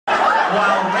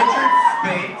while Richard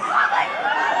Speight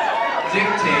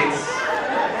dictates.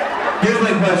 Here's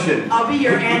my question. I'll be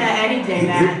your Anna any day,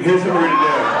 Matt. Here's what we're gonna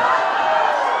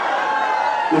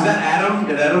do. Was that Adam?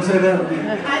 Did Adam say that? I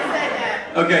said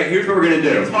that. Okay, here's what we're gonna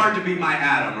do. It's hard to be my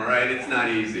Adam, all right? It's not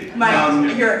easy.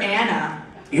 Your Anna.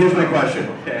 Here's my question.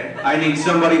 Okay. I need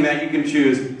somebody, Matt, you can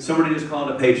choose. Somebody just call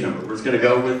it a page number. We're just gonna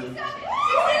go with.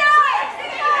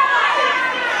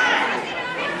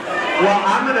 Well,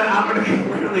 I'm gonna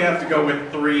clearly have to go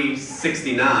with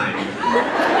 369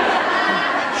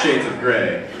 Shades of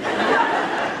Grey.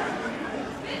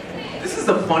 This is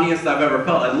the funniest I've ever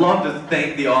felt. I'd love to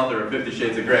thank the author of 50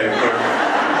 Shades of Grey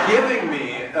for giving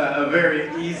me a very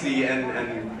easy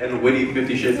and witty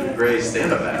 50 Shades of Grey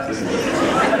stand-up act. This is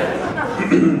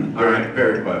all right,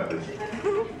 very quietly.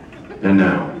 And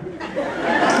now,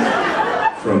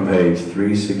 from page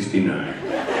 369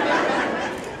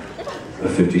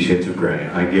 of 50 Shades of Grey,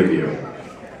 I give you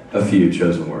a few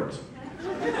chosen words.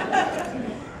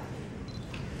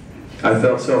 I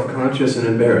felt self-conscious and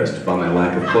embarrassed by my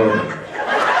lack of clothing.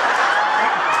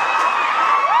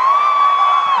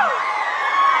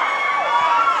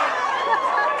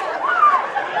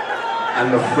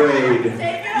 I'm afraid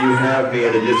you have me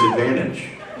at a disadvantage.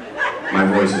 My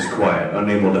voice is quiet,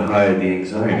 unable to hide the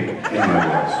anxiety in my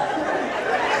voice.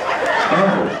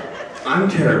 Oh, I'm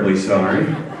terribly sorry.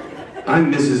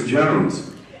 I'm Mrs.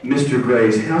 Jones, Mr.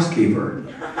 Gray's housekeeper.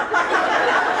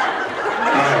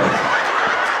 Oh,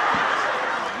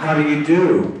 how do you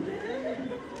do?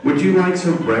 Would you like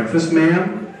some breakfast,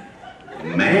 ma'am?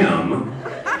 Ma'am?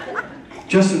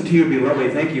 Just some tea would be lovely,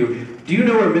 thank you. Do you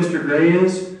know where Mr. Gray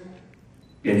is?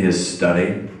 In his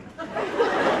study.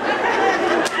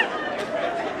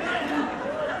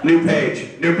 New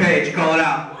page, call it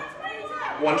out.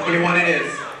 121 it is.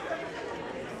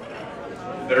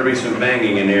 Better be some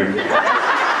banging in here.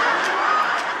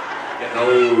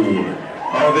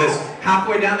 All this,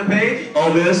 Halfway down the page?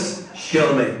 all this,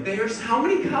 kill me. There's how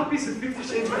many copies of 50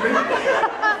 Shades of Grey? You're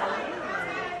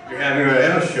having a,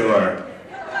 yeah, sure.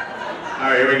 All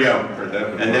right, here we go.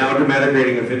 And now, dramatic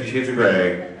reading of 50 Shades of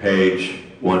Grey, page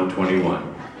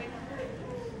 121.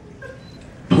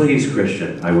 Please,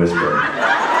 Christian, I whisper.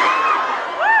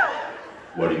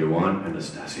 What do you want,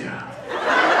 Anastasia?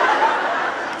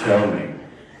 Tell me.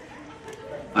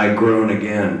 I groan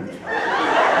again.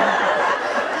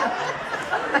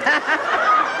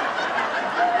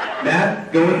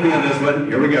 Matt, go with me on this one.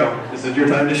 Here we go. This is your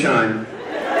time to shine.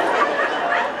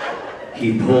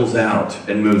 He pulls out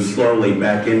and moves slowly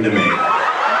back into me.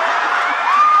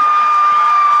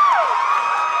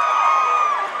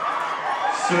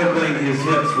 Circling his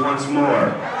hips once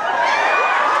more.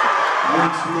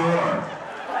 Once more.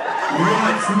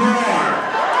 Once more.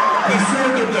 He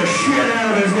circled the shit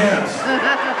out of his hips.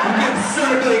 He kept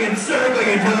circling and circling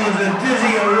until it was a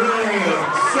dizzy array of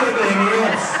circling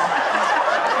hips.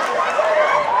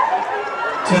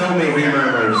 Tell me, he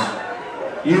murmurs.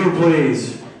 You,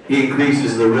 please. He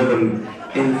increases the rhythm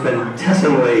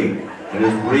infinitesimally, and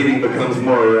his breathing becomes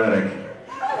more erratic.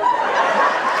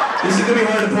 This is going to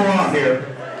be hard to pull off here.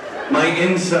 My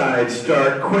insides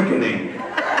start quickening,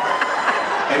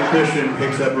 and Christian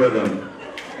picks up rhythm.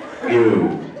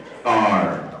 You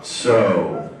are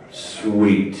so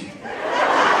sweet.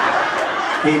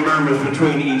 He murmurs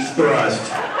between each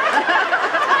thrust.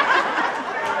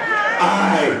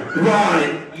 I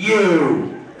want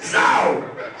you so.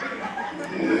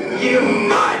 You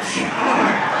much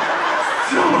are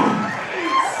so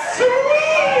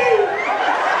sweet.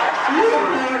 You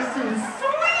are so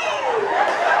sweet.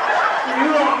 You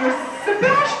are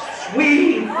Sebastian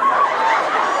sweet.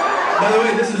 By the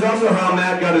way, this is also how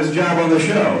Matt got his job on the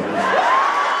show.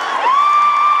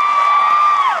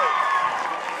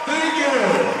 Thank you.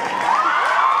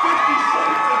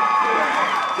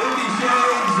 50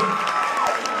 Shades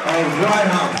of Dry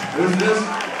Hump. Who's this?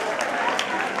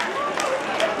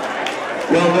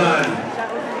 Well done.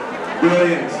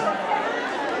 Brilliant.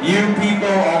 You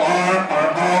people are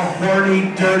all horny,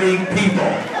 dirty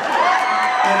people.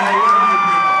 And I love you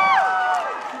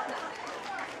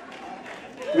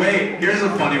people. Wait, here's a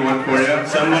funny one for you.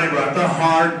 Somebody brought the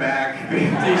hardback. 50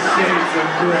 Shades of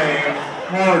Grey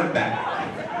hardback.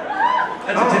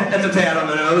 That's a tad on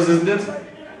the nose, isn't it?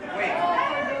 Wait.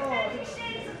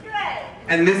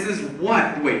 And this is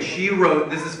what? Wait, she wrote,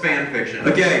 this is fan fiction.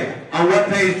 Okay, on what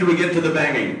page do we get to the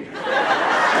banging? 4?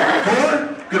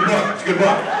 Good book, it's a good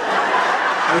book.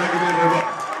 I recommend her book.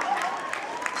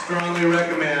 Strongly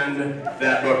recommend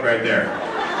that book right there.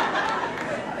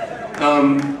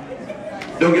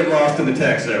 Don't get lost in the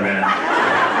text there, man.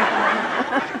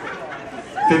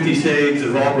 50 Shades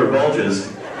of Awkward Bulges.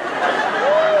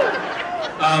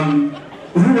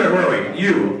 Where were we?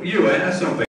 You, I something.